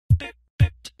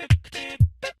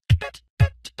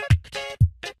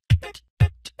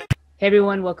Hey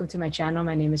everyone, welcome to my channel.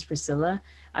 My name is Priscilla.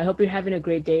 I hope you're having a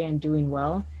great day and doing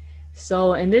well.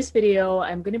 So in this video,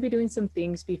 I'm going to be doing some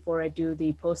things before I do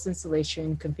the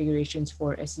post-installation configurations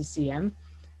for SCCM.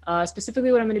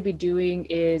 Specifically, what I'm going to be doing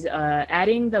is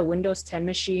adding the Windows 10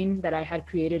 machine that I had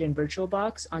created in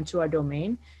VirtualBox onto our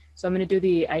domain. So I'm going to do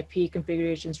the IP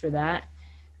configurations for that.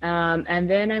 And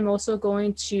then I'm also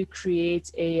going to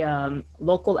create a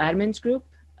local admins group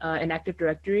in Active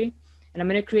Directory. And I'm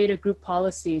going to create a group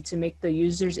policy to make the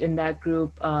users in that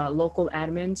group local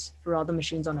admins for all the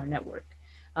machines on our network.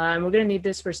 And we're going to need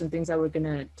this for some things that we're going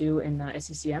to do in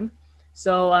SCCM.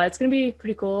 So it's going to be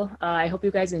pretty cool. I hope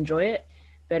you guys enjoy it.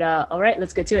 But all right,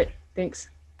 let's get to it. Thanks.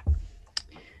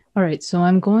 All right, so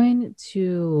I'm going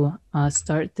to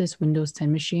start this Windows 10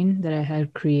 machine that I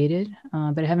had created,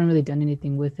 but I haven't really done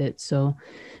anything with it. So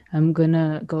I'm going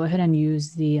to go ahead and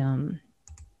use the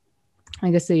I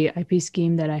guess the IP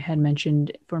scheme that I had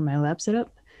mentioned for my lab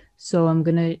setup. So I'm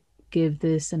going to give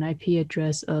this an IP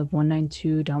address of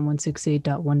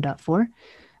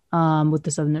 192.168.1.4 with the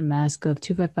subnet mask of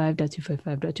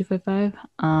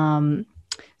 255.255.255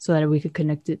 so that we could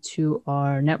connect it to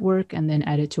our network and then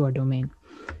add it to our domain.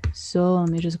 So let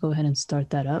me just go ahead and start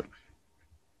that up.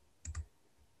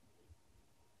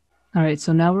 All right,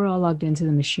 so now we're all logged into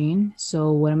the machine.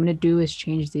 So what I'm going to do is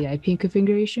change the IP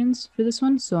configurations for this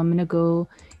one. So I'm going to go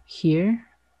here,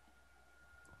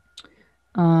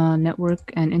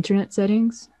 network and internet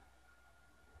settings,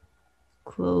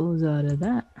 close out of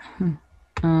that.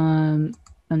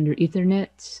 Under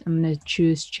Ethernet, I'm going to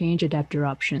choose change adapter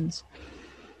options.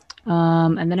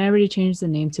 And then I already changed the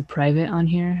name to private on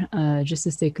here just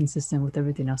to stay consistent with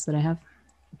everything else that I have.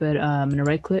 But I'm going to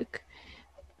right click,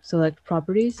 select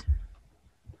properties.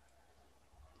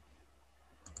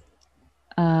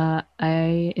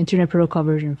 Internet Protocol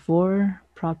version 4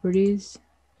 properties.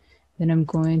 Then I'm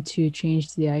going to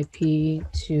change the IP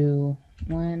to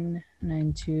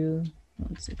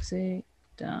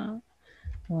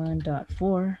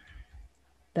 192.168.1.4.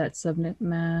 That subnet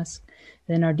mask.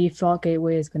 Then our default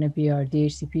gateway is going to be our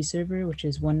DHCP server, which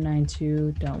is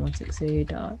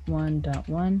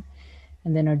 192.168.1.1.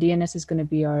 And then our DNS is going to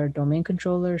be our domain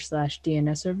controller /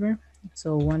 DNS server.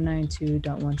 So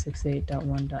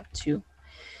 192.168.1.2.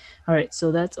 All right,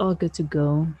 so that's all good to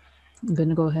go. I'm going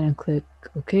to go ahead and click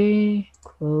OK,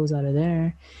 close out of there.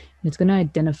 And it's going to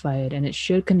identify it, and it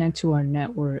should connect to our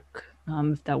network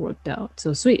if that worked out.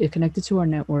 So sweet, it connected to our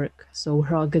network. So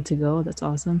we're all good to go. That's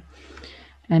awesome.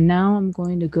 And now I'm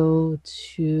going to go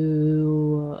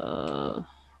to,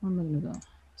 where am I going to go?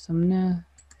 So I'm going to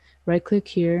right click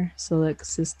here, select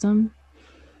system.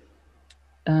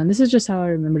 This is just how I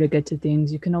remember to get to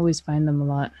things. You can always find them a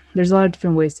lot. There's a lot of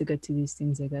different ways to get to these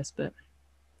things, I guess, but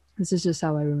this is just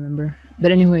how I remember.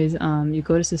 But anyways, you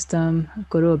go to system,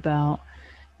 go to about,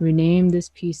 rename this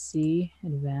PC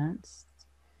advanced.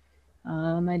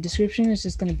 My description is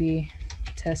just going to be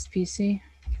test PC.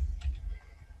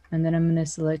 And then I'm going to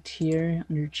select here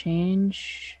under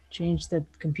change the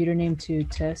computer name to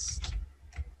test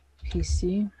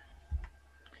PC.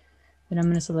 Then I'm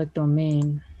going to select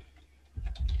domain.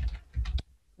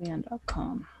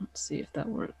 Leon.com. Let's see if that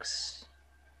works.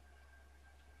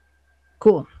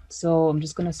 Cool. So I'm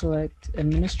just going to select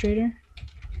administrator.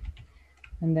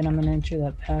 And then I'm going to enter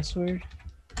that password.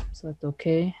 Select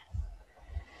OK.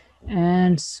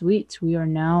 And sweet, we are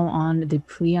now on the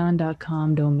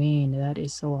pleon.com domain. That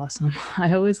is so awesome.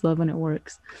 I always love when it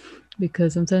works,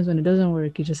 because sometimes when it doesn't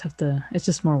work, you just have to, it's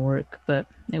just more work. But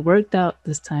it worked out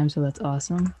this time, so that's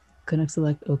awesome. Gonna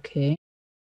select OK.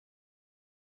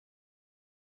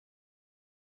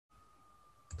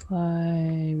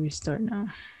 Apply, restart now.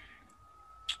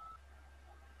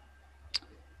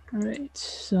 All right,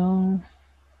 so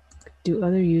do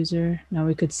other user. Now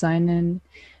we could sign in.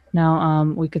 Now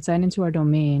we could sign into our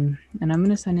domain, and I'm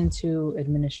going to sign into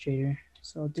administrator.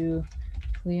 So I'll do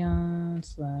Leon /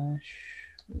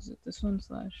 is it this one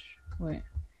 / wait,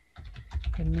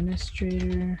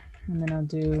 administrator, and then I'll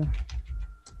do,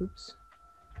 oops.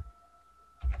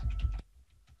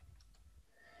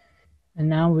 And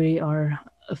now we are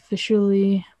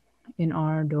officially in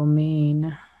our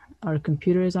domain. Our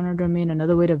computer is on our domain.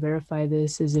 Another way to verify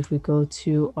this is if we go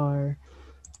to our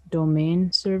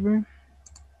domain server.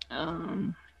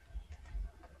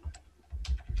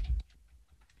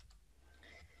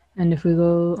 And if we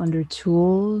go under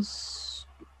tools,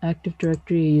 Active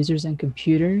Directory, users and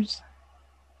computers,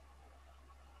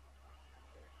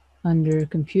 under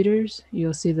computers,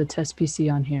 you'll see the test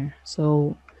PC on here.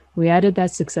 So we added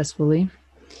that successfully.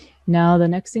 Now the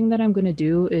next thing that I'm going to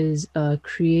do is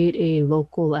create a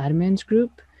local admins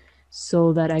group.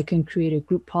 so that I can create a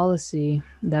group policy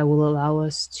that will allow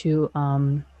us to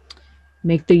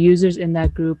make the users in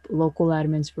that group local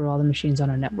admins for all the machines on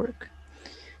our network.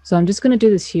 So I'm just going to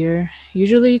do this here.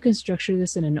 Usually you can structure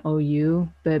this in an OU,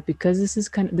 but because this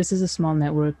is a small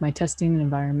network, my testing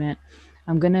environment,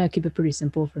 I'm going to keep it pretty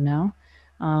simple for now.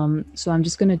 So I'm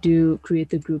just going to create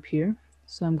the group here.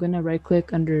 So I'm going to right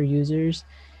click under users,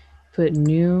 put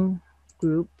new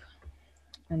group,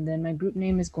 and then my group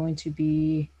name is going to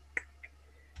be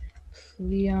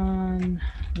Leon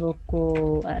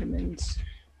local admins.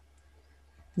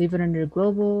 Leave it under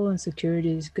global and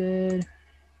security is good.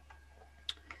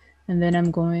 And then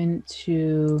I'm going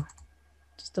to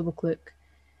just double click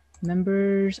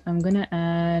members. I'm going to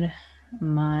add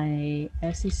my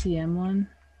SCCM one.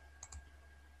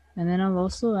 And then I'll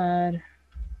also add,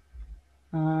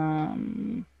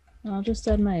 I'll just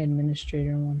add my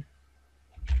administrator one.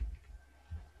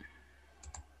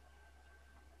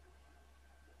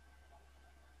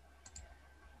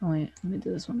 Oh wait, let me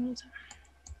do this one at a time.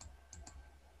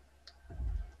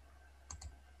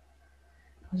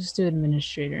 I'll just do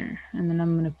administrator and then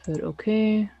I'm going to put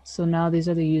okay. So now these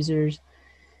are the users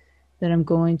that I'm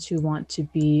going to want to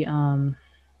be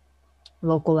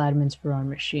local admins for our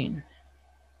machine.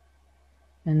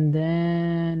 And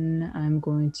then I'm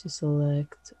going to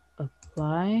select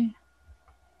apply.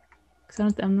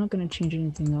 Because I'm not going to change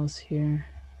anything else here.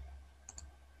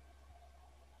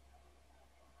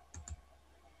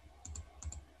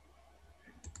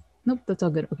 Nope, that's all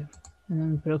good. Okay. And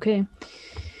then put okay.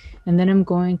 And then I'm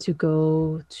going to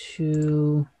go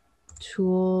to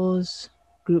tools,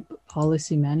 group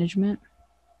policy management.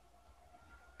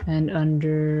 And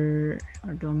under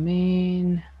our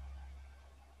domain,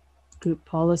 group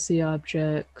policy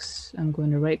objects, I'm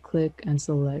going to right click and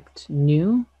select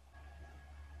new.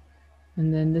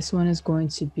 And then this one is going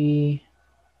to be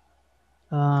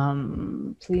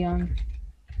Pleon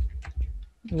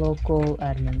local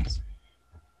admins.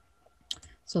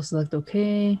 So select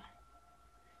OK.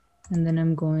 And then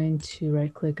I'm going to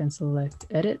right click and select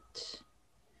edit.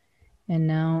 And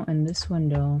now in this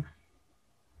window,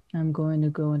 I'm going to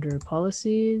go under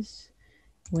policies,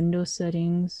 window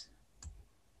settings,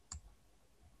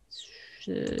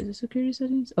 security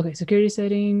settings. Okay, security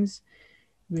settings,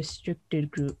 restricted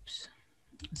groups.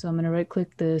 So I'm going to right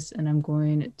click this and I'm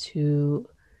going to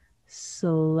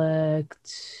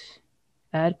select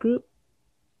add group.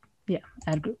 Yeah,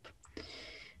 add group.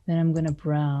 Then I'm going to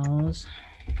browse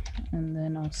and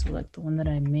then I'll select the one that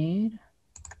I made.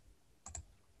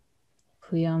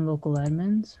 Pleon local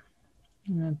admins.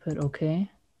 I'm going to put OK.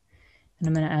 And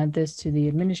I'm going to add this to the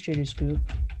administrators group.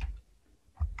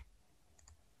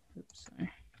 Oops,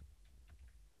 sorry.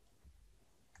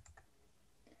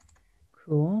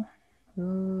 Cool.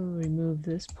 We'll remove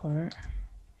this part.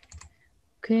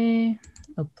 Okay.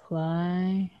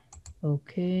 Apply.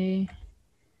 Okay.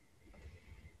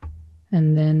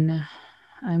 And then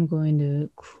I'm going to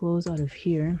close out of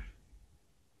here.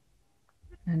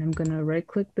 And I'm going to right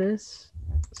click this,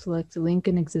 select link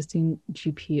an existing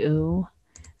GPO,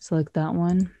 select that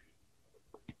one,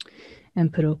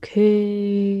 and put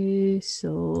OK.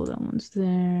 So that one's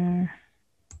there.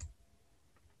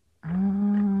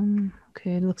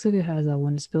 Okay, it looks like it has that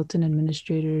one. It's built-in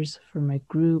administrators for my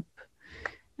group.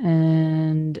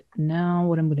 And now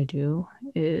what I'm going to do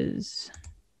is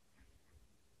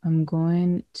I'm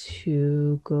going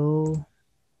to go,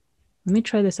 let me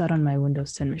try this out on my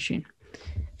Windows 10 machine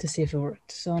to see if it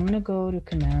worked. So I'm going to go to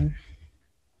command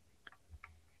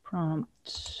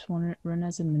prompt, run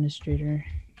as administrator,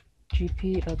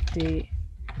 gp update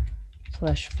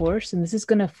 /force, and this is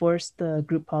going to force the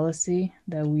group policy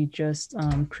that we just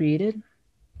created.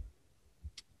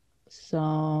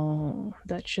 So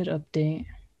that should update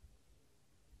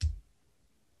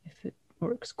if it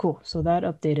works. Cool. So that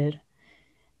updated.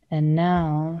 And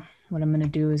now what I'm going to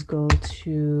do is go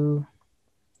to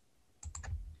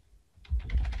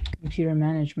computer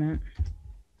management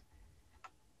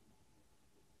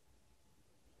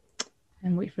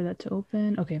and wait for that to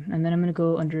open. Okay. And then I'm going to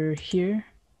go under here,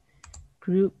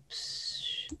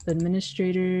 groups,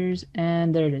 administrators,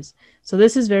 and there it is. So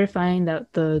this is verifying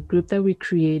that the group that we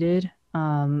created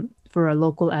for our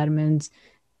local admins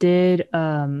did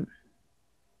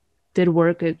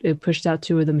work. It pushed out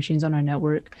to the machines on our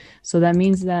network. So that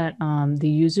means that the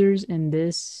users in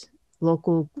this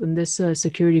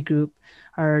security group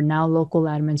are now local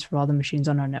admins for all the machines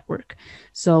on our network.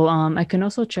 So I can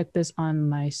also check this on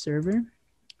my server.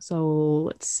 So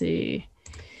let's see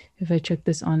if I check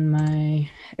this on my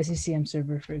SCCM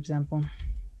server, for example.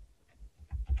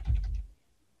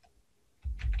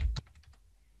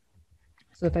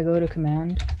 So if I go to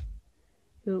command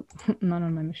Oop, not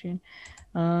on my machine.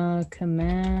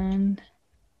 Command.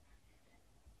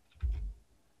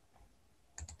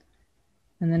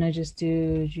 And then I just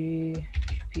do gp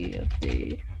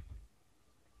update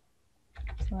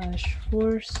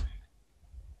 /force.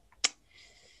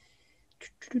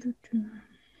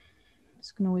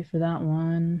 Just gonna wait for that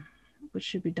one, which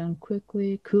should be done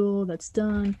quickly. Cool, that's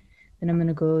done. Then I'm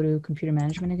gonna go to computer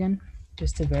management again,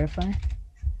 just to verify.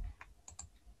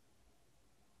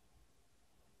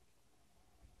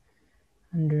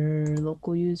 Under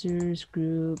local users,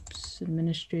 groups,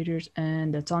 administrators,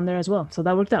 and that's on there as well. So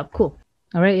that worked out, cool.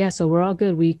 All right, yeah, so we're all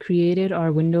good. We created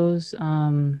our Windows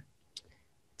 10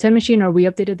 machine, or we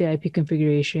updated the IP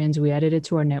configurations. We added it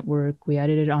to our network. We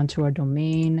added it onto our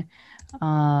domain.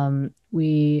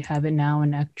 We have it now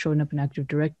showing up in Active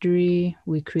Directory.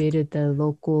 We created the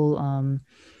local,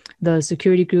 the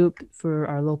security group for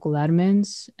our local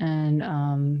admins, and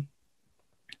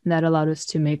that allowed us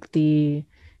to make the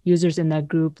users in that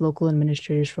group local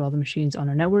administrators for all the machines on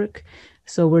our network.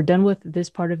 So we're done with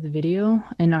this part of the video.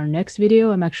 In our next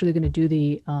video, I'm actually going to do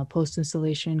the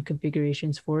post-installation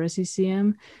configurations for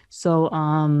SCCM. So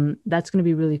that's going to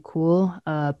be really cool.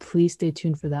 Please stay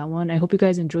tuned for that one. I hope you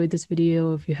guys enjoyed this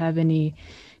video. If you have any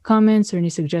comments or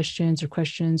any suggestions or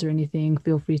questions or anything,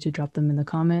 feel free to drop them in the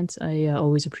comments. I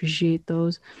always appreciate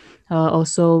those.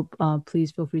 Also,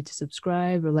 please feel free to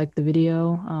subscribe or like the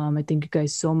video. I thank you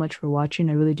guys so much for watching.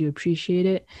 I really do appreciate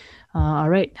it. All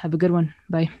right, have a good one.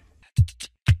 Bye.